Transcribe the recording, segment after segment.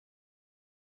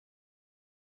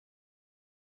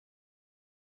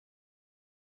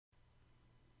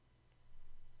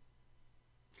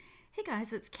Hey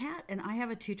guys, it's Kat and I have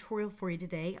a tutorial for you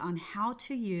today on how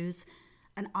to use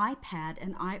an iPad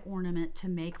and iOrnament to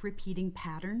make repeating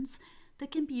patterns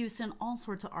that can be used in all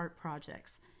sorts of art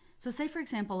projects. So say for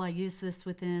example I use this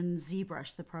within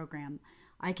ZBrush, the program.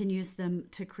 I can use them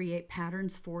to create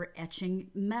patterns for etching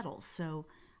metals. So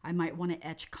I might want to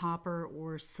etch copper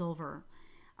or silver.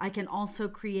 I can also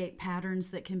create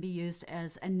patterns that can be used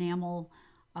as enamel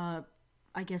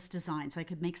designs. I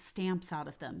could make stamps out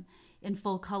of them. In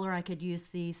full color, I could use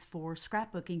these for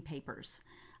scrapbooking papers.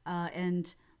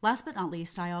 And last but not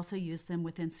least, I also use them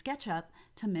within SketchUp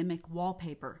to mimic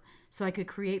wallpaper. So I could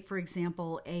create, for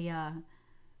example,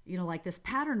 like this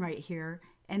pattern right here,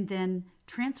 and then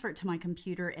transfer it to my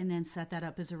computer and then set that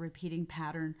up as a repeating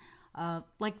pattern.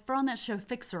 Like for on that show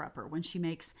Fixer Upper, when she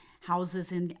makes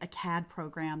houses in a CAD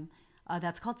program,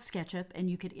 that's called SketchUp,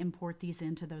 and you could import these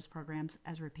into those programs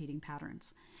as repeating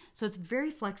patterns. So it's a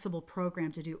very flexible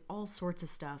program to do all sorts of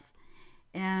stuff.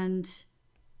 And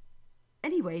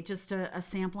anyway, just a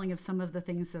sampling of some of the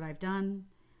things that I've done.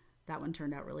 That one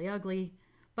turned out really ugly.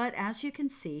 But as you can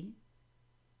see,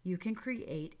 you can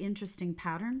create interesting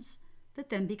patterns that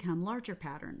then become larger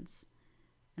patterns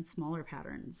and smaller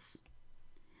patterns.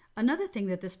 Another thing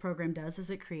that this program does is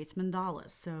it creates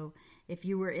mandalas. So if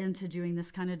you were into doing this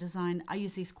kind of design, I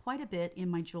use these quite a bit in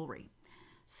my jewelry.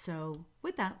 So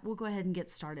with that, we'll go ahead and get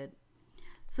started.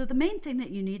 So the main thing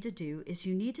that you need to do is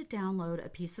you need to download a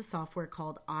piece of software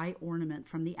called iOrnament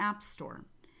from the App Store.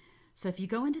 So if you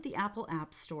go into the Apple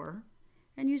App Store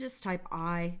and you just type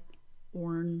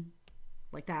iOrn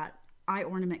like that,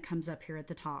 iOrnament comes up here at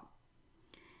the top.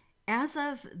 As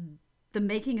of the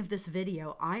making of this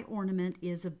video, iOrnament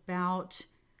is about,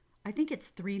 I think it's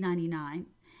 $3.99.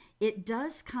 It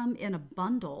does come in a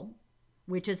bundle,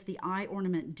 which is the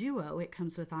iOrnament Duo. It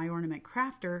comes with iOrnament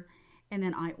Crafter and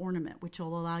then iOrnament, which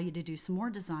will allow you to do some more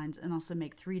designs and also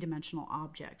make three-dimensional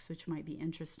objects, which might be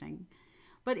interesting.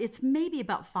 But it's maybe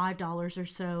about $5 or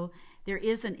so. There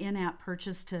is an in-app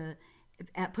purchase to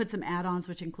put some add-ons,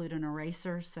 which include an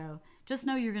eraser. So just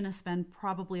know you're going to spend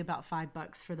probably about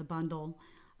 $5 for the bundle.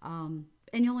 And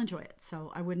you'll enjoy it.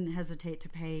 So I wouldn't hesitate to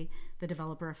pay the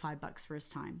developer $5 for his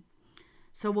time.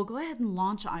 So we'll go ahead and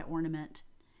launch iOrnament.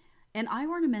 And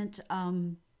iOrnament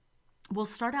will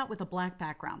start out with a black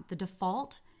background. The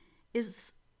default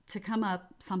is to come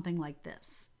up something like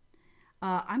this.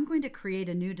 I'm going to create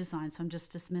a new design, so I'm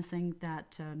just dismissing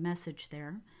that message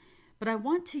there. But I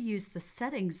want to use the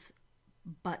settings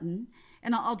button,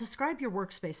 and I'll describe your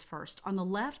workspace first. On the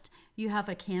left, you have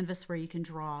a canvas where you can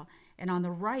draw, and on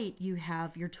the right, you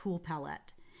have your tool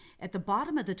palette. At the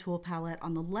bottom of the tool palette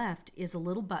on the left is a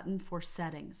little button for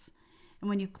settings. And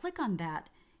when you click on that,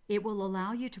 it will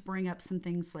allow you to bring up some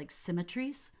things like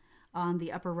symmetries on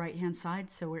the upper right-hand side.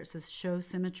 So where it says show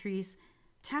symmetries,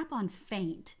 tap on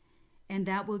faint, and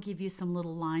that will give you some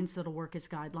little lines that'll work as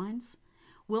guidelines.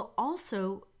 We'll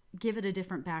also give it a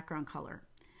different background color.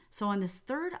 So on this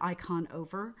third icon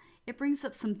over, it brings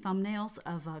up some thumbnails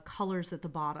of colors at the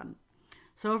bottom.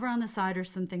 So over on the side are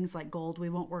some things like gold. We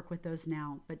won't work with those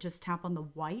now, but just tap on the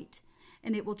white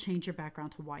and it will change your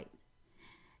background to white.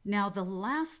 Now the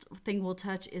last thing we'll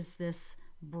touch is this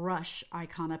brush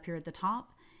icon up here at the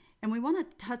top. And we want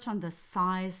to touch on the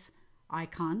size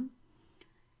icon.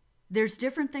 There's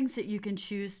different things that you can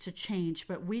choose to change,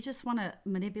 but we just want to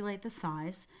manipulate the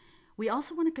size. We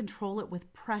also want to control it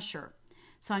with pressure.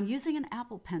 So I'm using an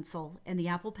Apple Pencil, and the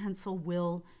Apple Pencil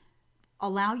will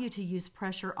allow you to use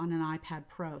pressure on an iPad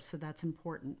Pro, so that's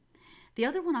important. The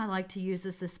other one I like to use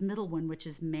is this middle one, which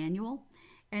is manual,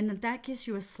 and that gives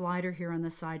you a slider here on the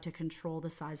side to control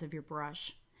the size of your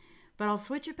brush. But I'll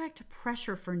switch it back to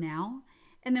pressure for now,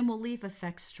 and then we'll leave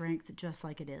effect strength just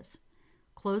like it is.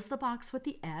 Close the box with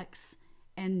the X,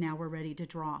 and now we're ready to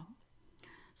draw.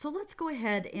 So let's go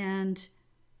ahead and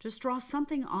just draw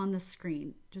something on the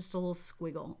screen, just a little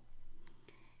squiggle.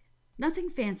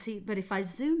 Nothing fancy, but if I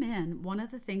zoom in, one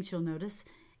of the things you'll notice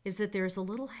is that there's a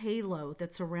little halo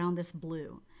that's around this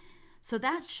blue. So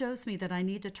that shows me that I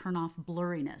need to turn off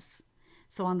blurriness.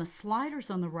 So on the sliders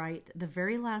on the right, the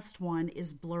very last one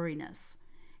is blurriness.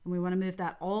 And we want to move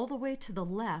that all the way to the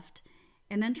left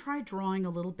and then try drawing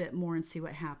a little bit more and see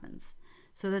what happens.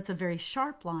 So that's a very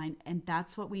sharp line, and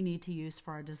that's what we need to use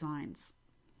for our designs.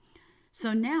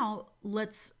 So now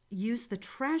let's use the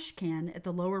trash can at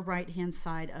the lower right-hand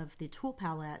side of the tool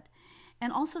palette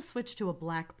and also switch to a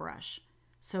black brush.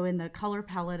 So in the color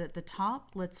palette at the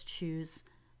top, let's choose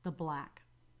the black.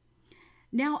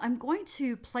 Now I'm going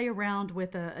to play around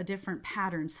with a different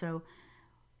pattern. So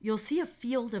you'll see a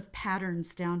field of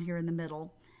patterns down here in the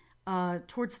middle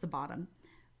towards the bottom.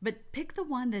 But pick the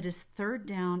one that is third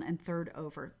down and third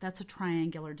over. That's a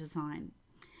triangular design.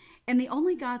 And the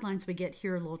only guidelines we get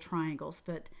here are little triangles,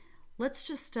 but let's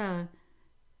just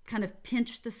kind of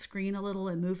pinch the screen a little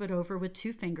and move it over with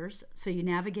 2 fingers. So you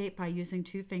navigate by using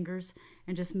 2 fingers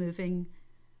and just moving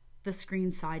the screen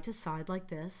side to side like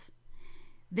this.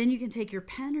 Then you can take your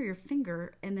pen or your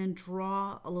finger and then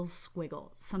draw a little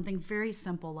squiggle, something very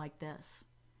simple like this.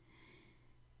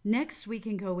 Next, we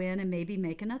can go in and maybe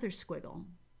make another squiggle.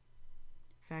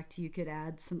 In fact, you could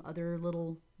add some other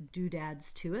little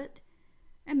doodads to it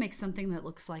and make something that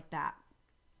looks like that.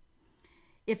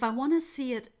 If I want to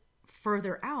see it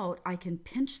further out, I can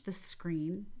pinch the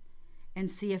screen and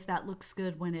see if that looks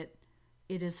good when it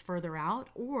is further out,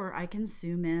 or I can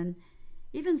zoom in,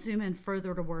 even zoom in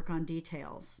further to work on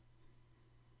details.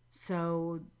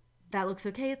 So that looks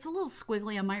okay. It's a little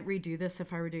squiggly. I might redo this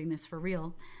if I were doing this for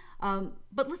real.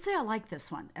 But let's say I like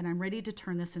this one and I'm ready to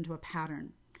turn this into a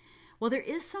pattern. Well, there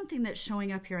is something that's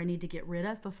showing up here I need to get rid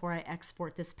of before I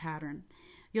export this pattern.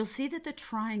 You'll see that the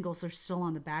triangles are still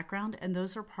on the background, and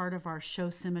those are part of our Show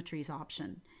Symmetries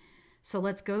option. So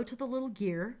let's go to the little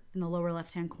gear in the lower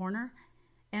left-hand corner,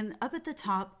 and up at the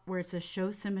top where it says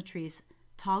Show Symmetries,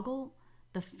 toggle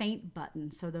the faint button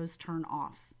so those turn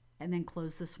off, and then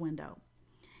close this window.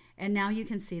 And now you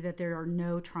can see that there are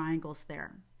no triangles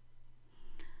there.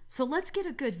 So let's get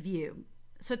a good view.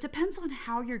 So it depends on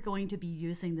how you're going to be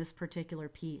using this particular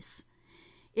piece.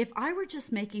 If I were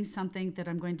just making something that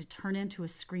I'm going to turn into a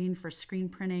screen for screen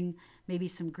printing, maybe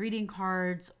some greeting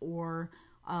cards or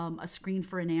a screen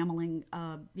for enameling,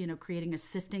 creating a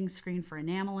sifting screen for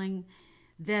enameling,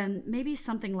 then maybe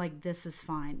something like this is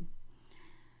fine.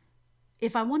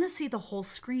 If I want to see the whole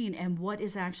screen and what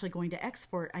is actually going to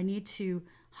export, I need to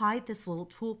hide this little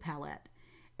tool palette.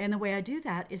 And the way I do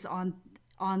that is on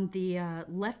the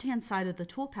left-hand side of the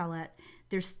tool palette,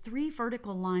 there's 3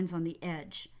 vertical lines on the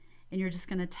edge. And you're just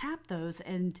going to tap those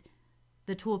and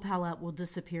the tool palette will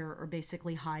disappear or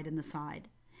basically hide in the side.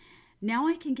 Now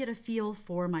I can get a feel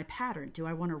for my pattern. Do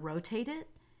I want to rotate it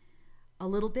a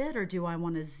little bit, or do I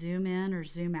want to zoom in or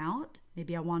zoom out?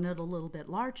 Maybe I want it a little bit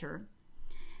larger.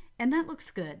 And that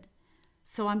looks good.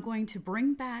 So I'm going to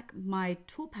bring back my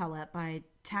tool palette by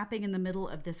tapping in the middle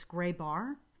of this gray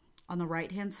bar on the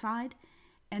right-hand side.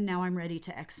 And now I'm ready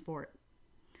to export.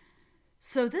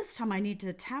 So this time I need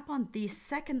to tap on the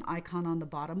second icon on the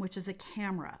bottom, which is a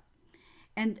camera,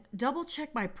 and double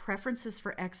check my preferences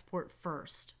for export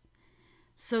first.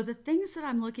 So the things that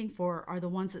I'm looking for are the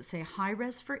ones that say high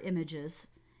res for images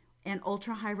and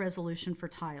ultra high resolution for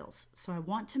tiles. So I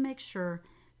want to make sure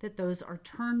that those are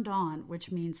turned on,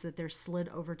 which means that they're slid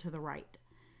over to the right.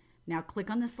 Now click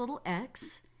on this little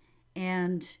X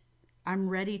and I'm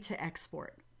ready to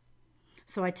export.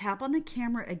 So I tap on the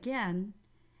camera again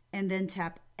and then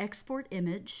tap Export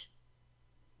Image.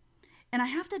 And I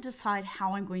have to decide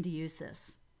how I'm going to use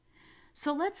this.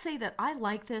 So let's say that I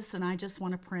like this and I just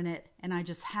want to print it and I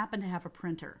just happen to have a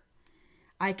printer.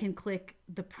 I can click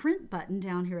the Print button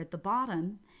down here at the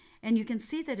bottom and you can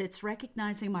see that it's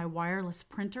recognizing my wireless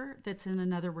printer that's in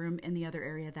another room in the other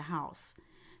area of the house.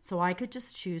 So I could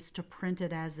just choose to print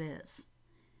it as is.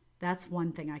 That's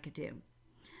one thing I could do.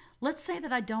 Let's say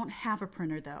that I don't have a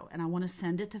printer though, and I want to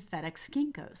send it to FedEx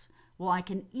Kinko's. Well, I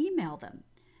can email them.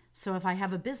 So if I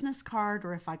have a business card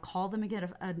or if I call them and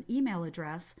get an email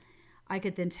address, I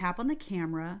could then tap on the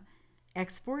camera,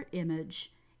 export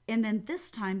image, and then this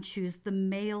time choose the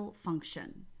mail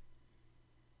function.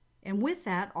 And with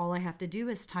that, all I have to do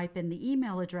is type in the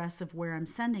email address of where I'm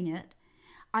sending it.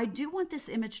 I do want this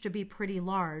image to be pretty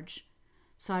large,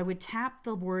 so I would tap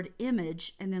the word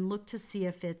image and then look to see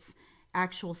if it's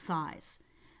actual size.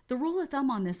 The rule of thumb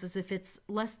on this is if it's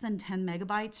less than 10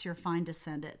 megabytes, you're fine to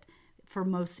send it for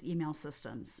most email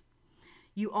systems.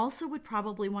 You also would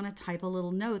probably want to type a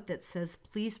little note that says,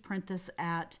 please print this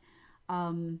at,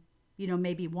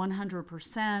 maybe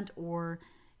 100%, or,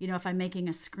 if I'm making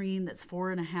a screen that's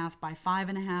 4.5 by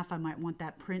 5.5, I might want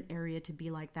that print area to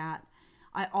be like that.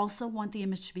 I also want the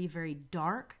image to be very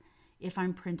dark if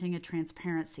I'm printing a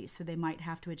transparency, so they might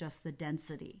have to adjust the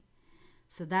density.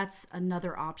 So that's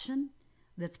another option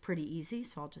that's pretty easy,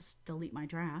 so I'll just delete my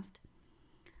draft.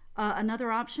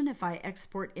 Another option, if I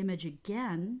export image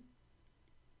again,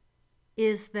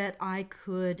 is that I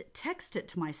could text it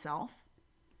to myself.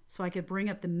 So I could bring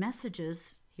up the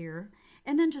messages here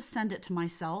and then just send it to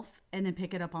myself and then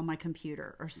pick it up on my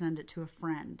computer or send it to a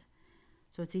friend.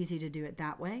 So it's easy to do it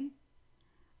that way.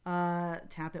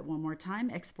 Tap it one more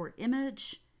time, export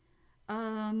image.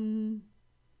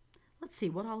 Let's see,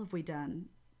 what all have we done?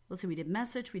 Let's see, we did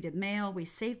message, we did mail, we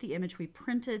saved the image, we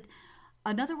printed.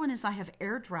 Another one is I have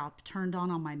AirDrop turned on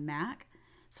my Mac.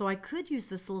 So I could use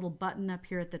this little button up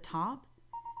here at the top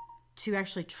to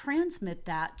actually transmit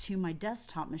that to my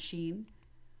desktop machine,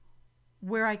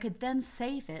 where I could then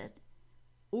save it,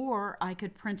 or I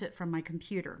could print it from my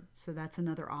computer. So that's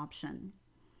another option.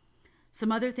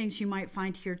 Some other things you might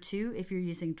find here too, if you're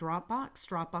using Dropbox,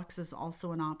 Dropbox is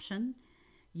also an option.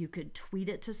 You could tweet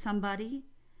it to somebody.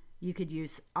 You could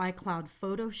use iCloud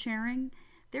photo sharing.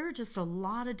 There are just a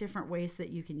lot of different ways that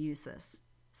you can use this.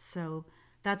 So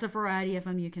that's a variety of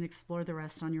them. You can explore the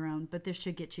rest on your own, but this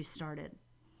should get you started.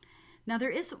 Now there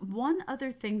is one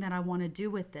other thing that I want to do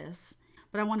with this,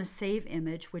 but I want to save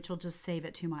image, which will just save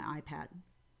it to my iPad.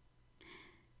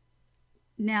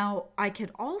 Now I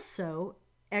could also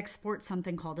export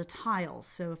something called a tile.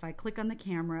 So if I click on the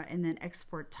camera and then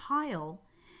export tile,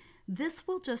 this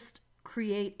will just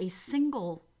create a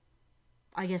single,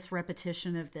 I guess,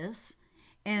 repetition of this.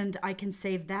 And I can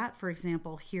save that, for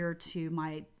example, here to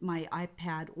my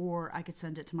iPad, or I could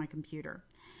send it to my computer.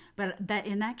 But that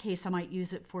in that case, I might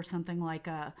use it for something like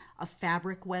a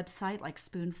fabric website like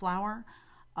Spoonflower.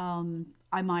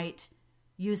 I might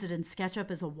use it in SketchUp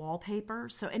as a wallpaper.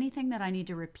 So anything that I need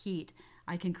to repeat,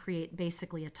 I can create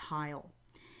basically a tile.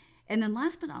 And then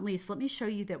last but not least, let me show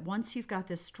you that once you've got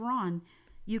this drawn,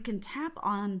 you can tap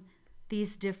on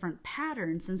these different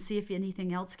patterns and see if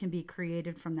anything else can be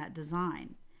created from that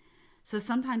design. So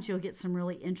sometimes you'll get some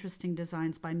really interesting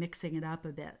designs by mixing it up a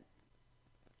bit.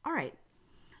 All right,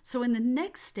 so in the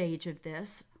next stage of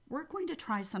this, we're going to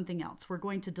try something else. We're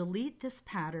going to delete this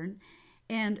pattern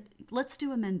and let's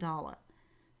do a mandala.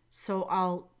 So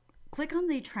I'll click on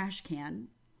the trash can,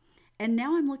 and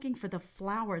now I'm looking for the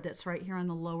flower that's right here on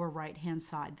the lower right hand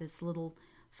side, this little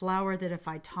flower that if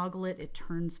I toggle it, it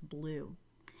turns blue.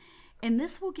 And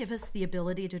this will give us the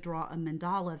ability to draw a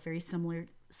mandala very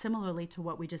similarly to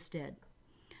what we just did.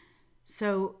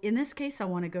 So in this case, I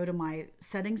want to go to my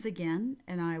settings again,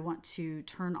 and I want to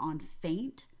turn on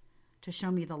faint to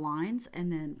show me the lines,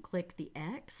 and then click the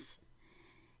X.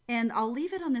 And I'll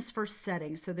leave it on this first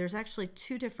setting. So there's actually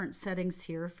two different settings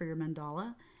here for your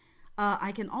mandala.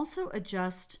 I can also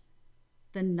adjust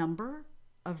the number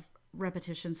of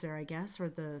repetitions there, I guess, or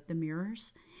the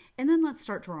mirrors. And then let's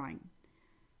start drawing.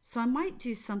 So I might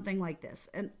do something like this.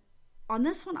 And on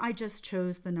this one, I just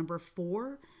chose the number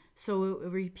 4. So it will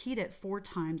repeat it 4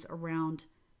 times around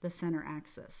the center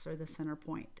axis or the center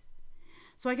point.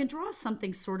 So I can draw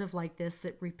something sort of like this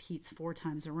that repeats 4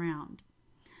 times around.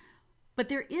 But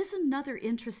there is another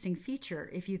interesting feature.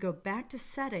 If you go back to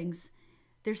settings,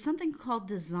 there's something called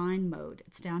design mode.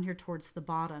 It's down here towards the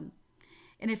bottom.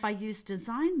 And if I use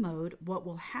design mode, what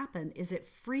will happen is it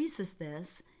freezes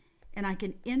this, and I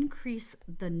can increase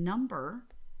the number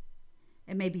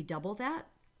and maybe double that.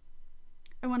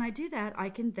 And when I do that, I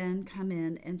can then come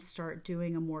in and start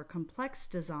doing a more complex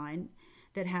design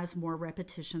that has more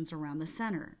repetitions around the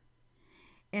center.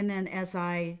 And then as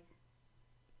I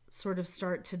sort of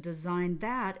start to design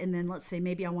that, and then let's say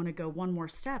maybe I want to go one more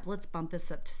step, let's bump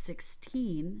this up to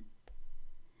 16.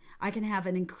 I can have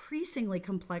an increasingly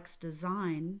complex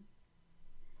design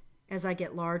as I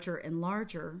get larger and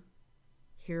larger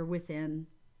here within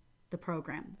the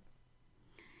program.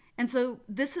 And so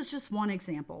this is just one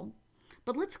example,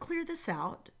 but let's clear this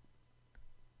out.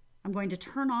 I'm going to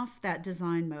turn off that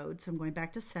design mode. So I'm going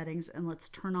back to settings, and let's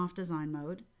turn off design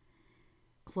mode.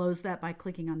 Close that by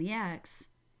clicking on the X,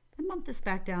 and bump this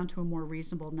back down to a more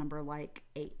reasonable number like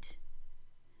 8.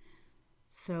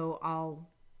 So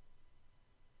I'll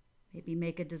maybe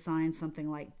make a design something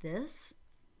like this.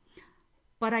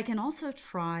 But I can also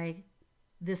try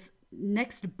this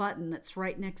next button that's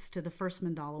right next to the first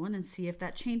mandala one and see if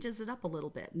that changes it up a little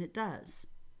bit, and it does.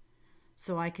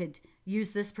 So I could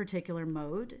use this particular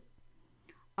mode.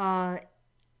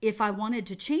 If I wanted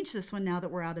to change this one now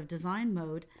that we're out of design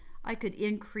mode, I could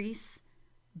increase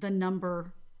the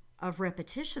number of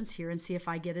repetitions here and see if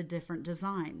I get a different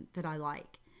design that I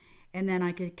like. And then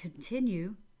I could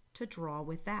continue to draw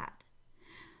with that.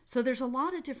 So there's a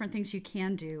lot of different things you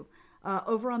can do.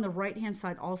 Over on the right hand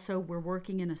side also, we're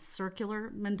working in a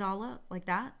circular mandala like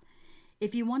that.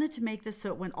 If you wanted to make this so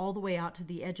it went all the way out to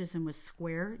the edges and was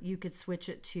square, you could switch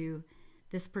it to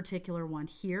this particular one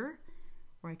here,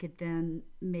 where I could then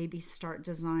maybe start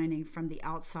designing from the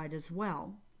outside as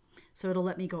well. So it'll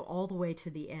let me go all the way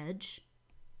to the edge.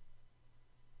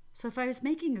 So if I was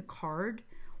making a card,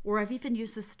 or I've even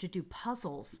used this to do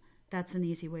puzzles, that's an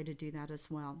easy way to do that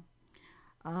as well.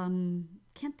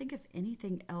 Can't think of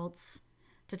anything else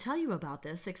to tell you about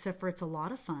this, except for it's a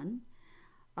lot of fun.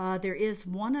 There is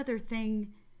one other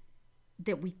thing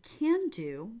that we can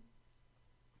do.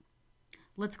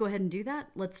 Let's go ahead and do that.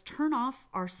 Let's turn off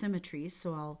our symmetries.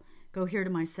 So I'll go here to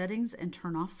my settings and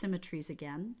turn off symmetries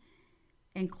again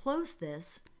and close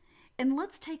this. And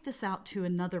let's take this out to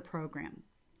another program.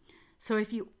 So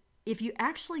if you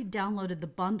actually downloaded the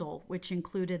bundle, which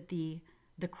included the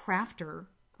crafter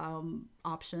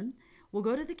option, we'll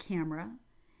go to the camera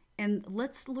and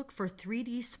let's look for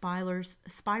 3D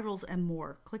spirals and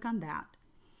more. Click on that.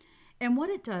 And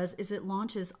what it does is it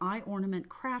launches iOrnament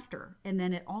Crafter, and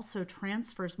then it also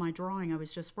transfers my drawing I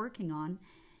was just working on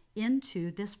into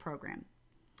this program.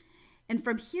 And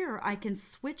from here, I can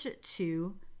switch it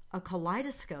to a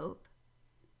kaleidoscope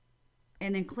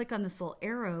and then click on this little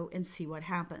arrow and see what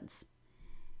happens.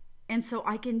 And so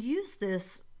I can use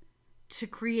this to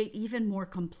create even more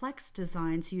complex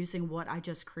designs using what I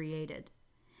just created.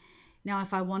 Now,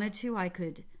 if I wanted to, I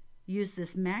could use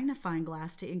this magnifying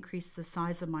glass to increase the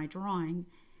size of my drawing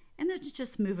and then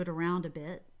just move it around a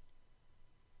bit.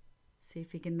 See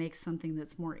if you can make something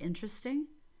that's more interesting.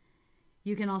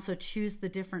 You can also choose the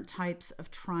different types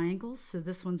of triangles. So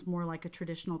this one's more like a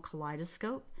traditional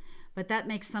kaleidoscope, but that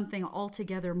makes something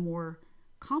altogether more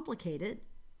complicated,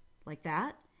 like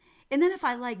that. And then if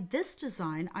I like this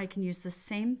design, I can use the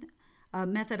same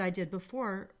method I did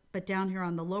before, but down here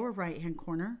on the lower right-hand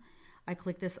corner, I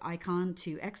click this icon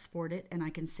to export it, and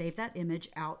I can save that image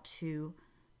out to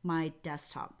my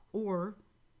desktop or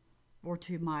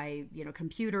to my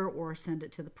computer, or send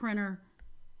it to the printer.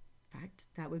 In fact,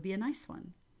 that would be a nice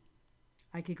one.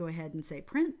 I could go ahead and say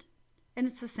print, and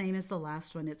it's the same as the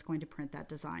last one. It's going to print that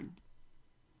design.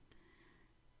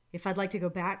 If I'd like to go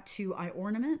back to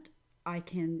iOrnament, I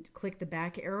can click the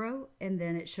back arrow and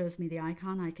then it shows me the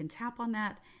icon. I can tap on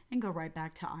that and go right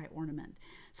back to iOrnament.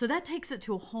 So that takes it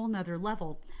to a whole nother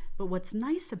level. But what's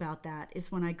nice about that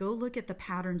is when I go look at the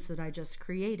patterns that I just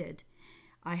created,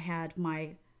 I had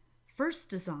my first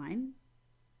design.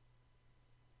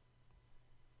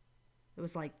 It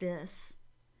was like this.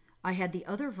 I had the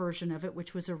other version of it,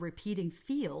 which was a repeating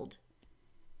field.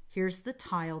 Here's the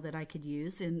tile that I could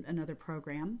use in another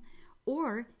program.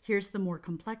 Or here's the more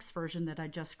complex version that I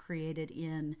just created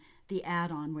in the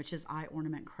add-on, which is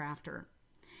iOrnament Crafter.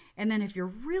 And then if you're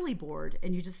really bored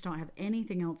and you just don't have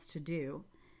anything else to do,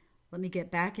 let me get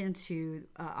back into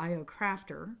IO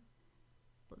Crafter.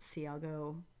 Let's see, I'll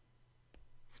go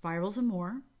spirals and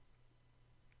more.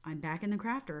 I'm back in the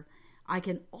crafter. I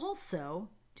can also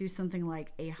do something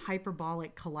like a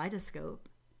hyperbolic kaleidoscope,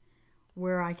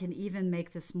 where I can even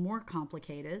make this more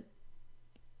complicated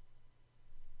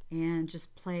and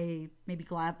just play, maybe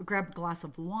grab a glass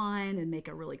of wine and make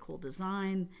a really cool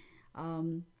design.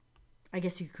 I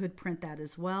guess you could print that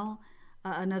as well.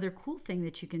 Another cool thing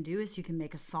that you can do is you can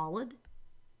make a solid.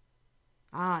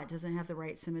 It doesn't have the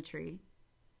right symmetry.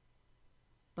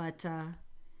 But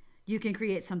you can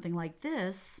create something like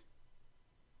this,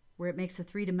 where it makes a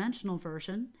three-dimensional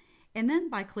version. And then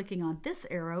by clicking on this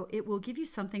arrow, it will give you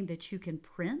something that you can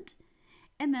print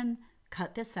and then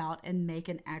cut this out and make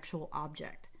an actual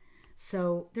object.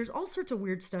 So there's all sorts of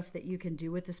weird stuff that you can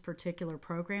do with this particular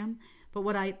program. But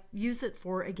what I use it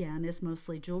for, again, is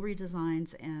mostly jewelry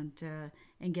designs and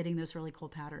getting those really cool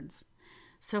patterns.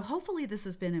 So hopefully this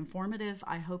has been informative.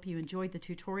 I hope you enjoyed the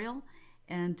tutorial,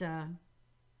 and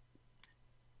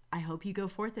I hope you go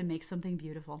forth and make something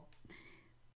beautiful.